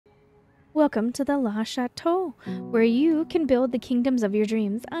Welcome to the Château, where you can build the kingdoms of your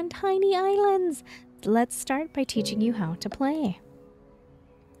dreams on tiny islands. Let's start by teaching you how to play.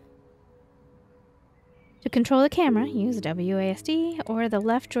 To control the camera, use WASD or the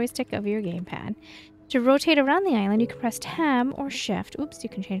left joystick of your gamepad. To rotate around the island, you can press Tab or Shift. Oops, you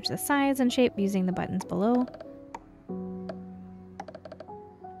can change the size and shape using the buttons below.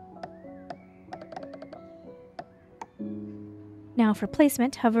 Now for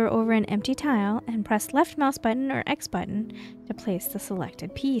placement, hover over an empty tile and press left mouse button or X button to place the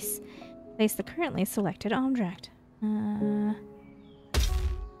selected piece. Place the currently selected object.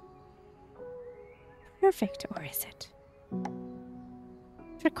 Perfect, or is it?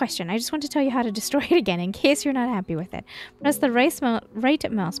 Trick question. I just want to tell you how to destroy it again in case you're not happy with it. Press the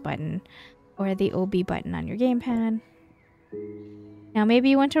right mouse button or the OB button on your gamepad. Now maybe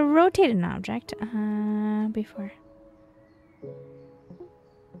you want to rotate an object before.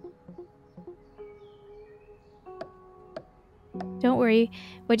 Don't worry,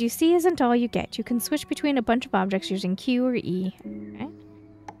 what you see isn't all you get. You can switch between a bunch of objects using Q or E. Okay?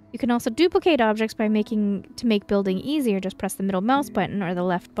 You can also duplicate objects by to make building easier. Just press the middle mouse button or the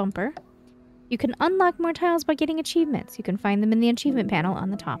left bumper. You can unlock more tiles by getting achievements. You can find them in the achievement panel on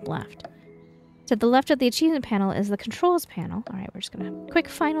the top left. To the left of the achievement panel is the controls panel. Alright, we're just gonna... Quick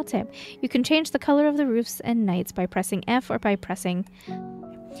final tip. You can change the color of the roofs and nights by pressing F or by pressing...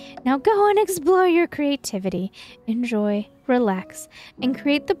 Now go and explore your creativity. Enjoy, relax, and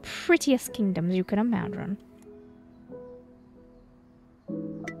create the prettiest kingdoms you can imagine.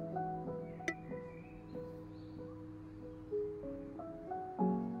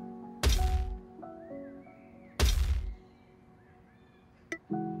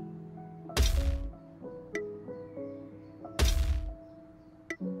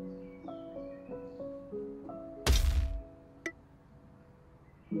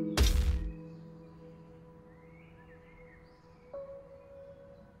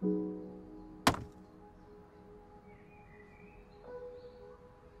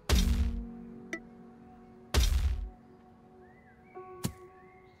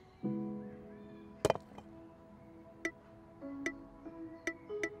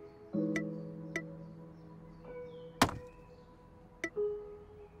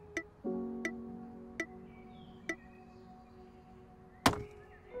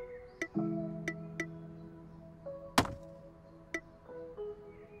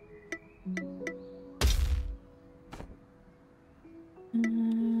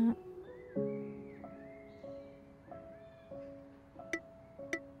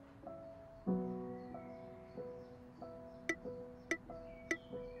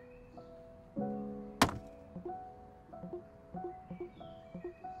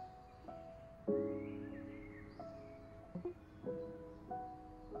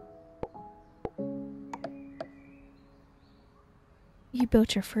 You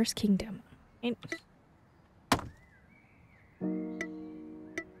built your first kingdom.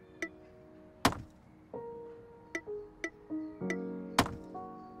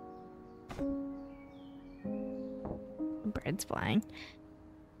 Birds flying.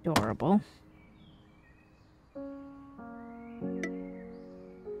 Adorable.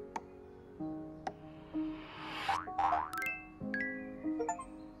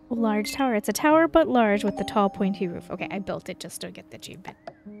 Large tower. It's a tower, but large with the tall, pointy roof. Okay, I built it just to get the achievement.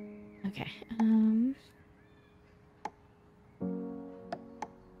 Okay,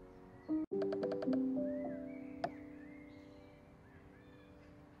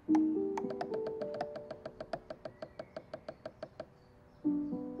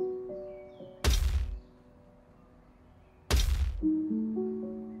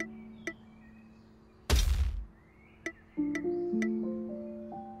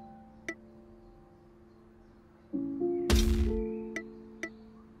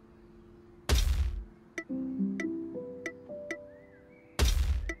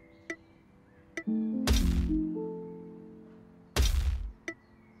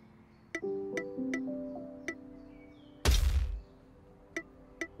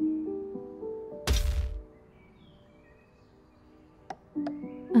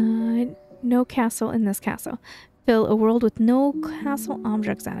 no castle in this castle. Fill a world with no castle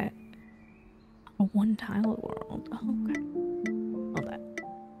objects in it. A one-tile world. Oh, okay. Hold on.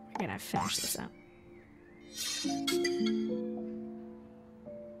 We're gonna finish this up.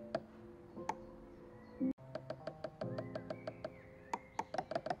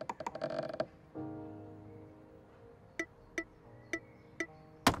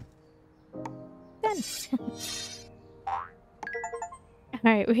 Done.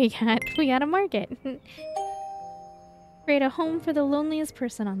 All right, we got a market. Create a home for the loneliest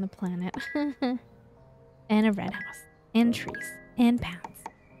person on the planet. And a red house. And trees. And paths.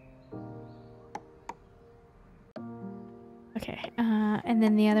 Okay, and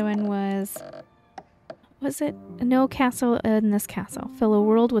then the other one was it? No castle in this castle. Fill a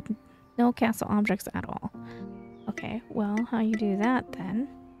world with no castle objects at all. Okay, well, how you do that then?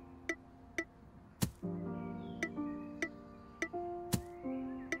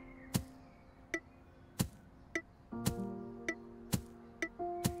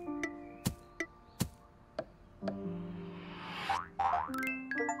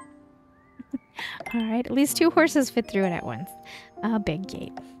 Alright, at least 2 horses fit through it at once. A big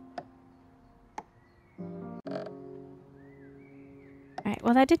gate. Alright,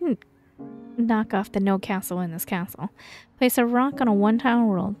 well that didn't knock off the no castle in this castle. Place a rock on a 1-tile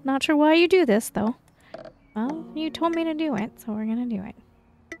world. Not sure why you do this, though. Well, you told me to do it, so we're gonna do it.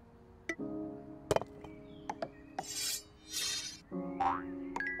 It's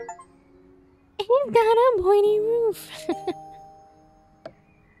got a pointy roof!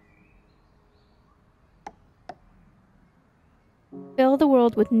 Fill the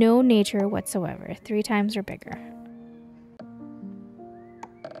world with no nature whatsoever. 3 times or bigger.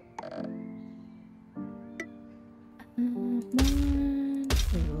 One,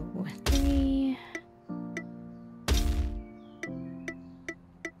 two, three.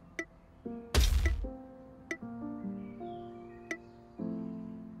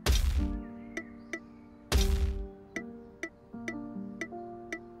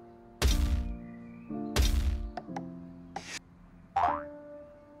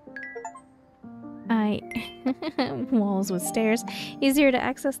 Walls with stairs. Easier to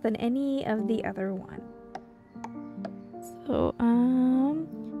access than any of the other one. So,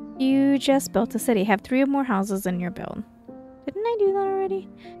 you just built a city. Have 3 or more houses in your build. Didn't I do that already?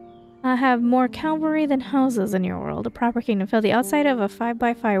 Have more cavalry than houses in your world. A proper kingdom. Fill the outside of a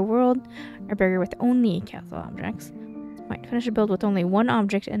 5x5 world or bigger with only castle objects. Might finish a build with only 1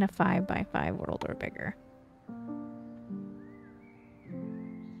 object in a 5x5 world or bigger.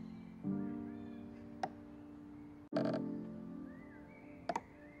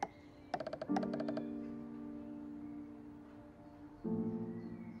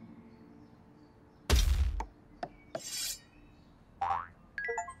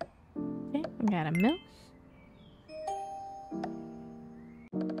 Okay, we got a mill.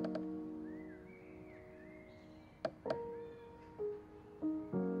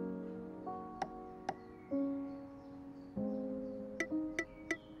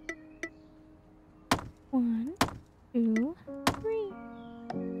 One, two, three.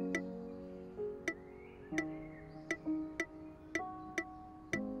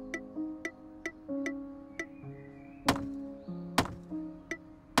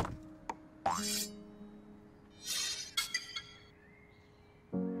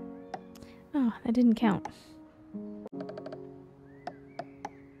 Oh, that didn't count.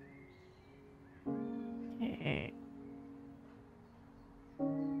 Okay.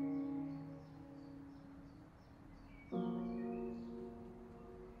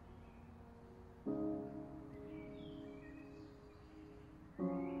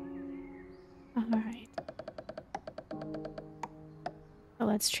 All right. So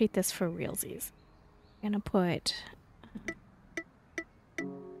let's treat this for realsies. I'm gonna put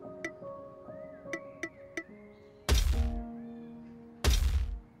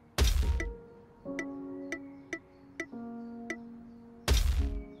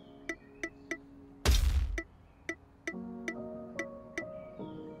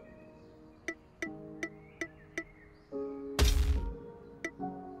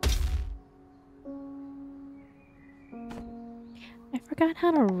I forgot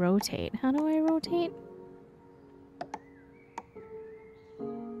how to rotate. How do I rotate?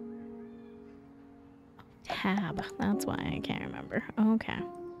 Tab. That's why I can't remember. Okay.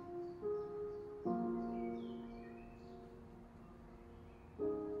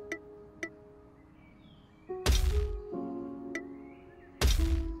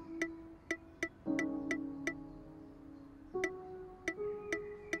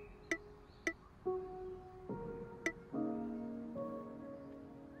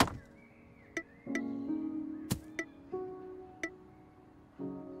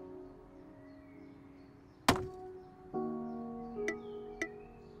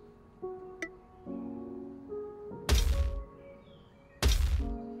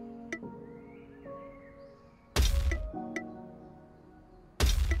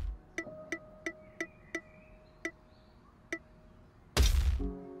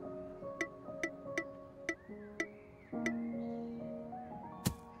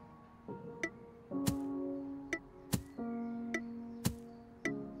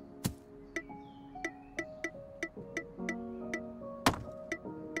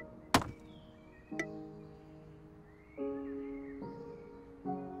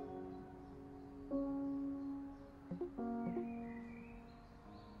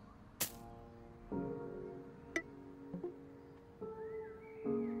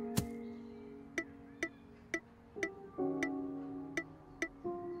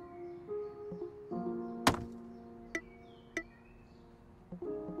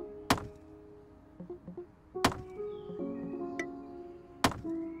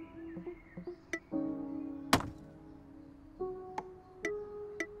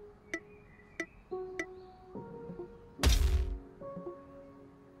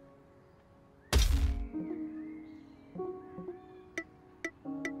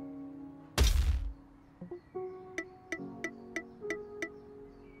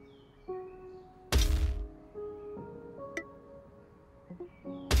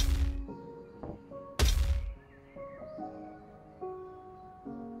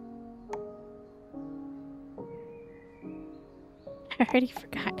 already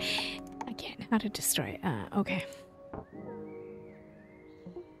forgot. Again, how to destroy. Okay.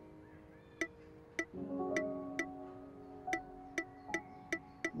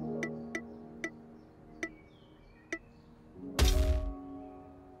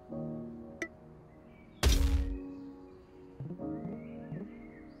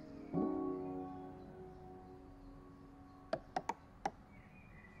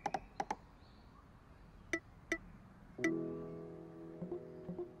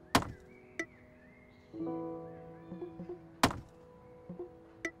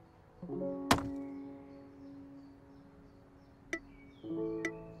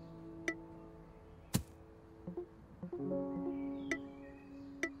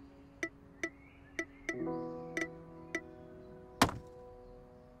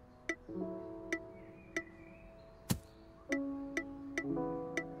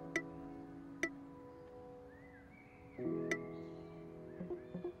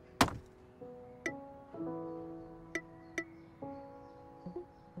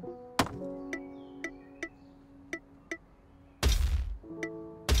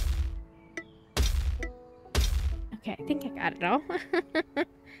 Okay, I think I got it all.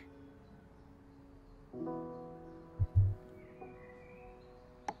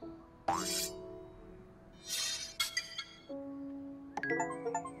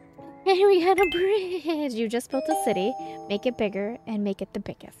 And we had a bridge! You just built a city, make it bigger, and make it the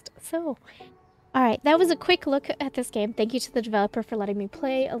biggest. So, alright, that was a quick look at this game. Thank you to the developer for letting me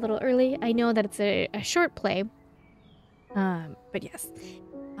play a little early. I know that it's a short play. But yes.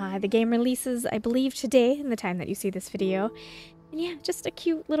 The game releases, I believe, today in the time that you see this video. And yeah, just a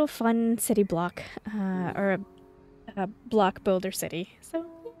cute little fun city block, or a block builder city. So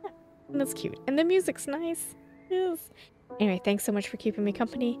yeah, that's cute. And the music's nice. Yes. Anyway, thanks so much for keeping me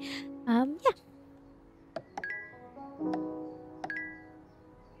company. Yeah.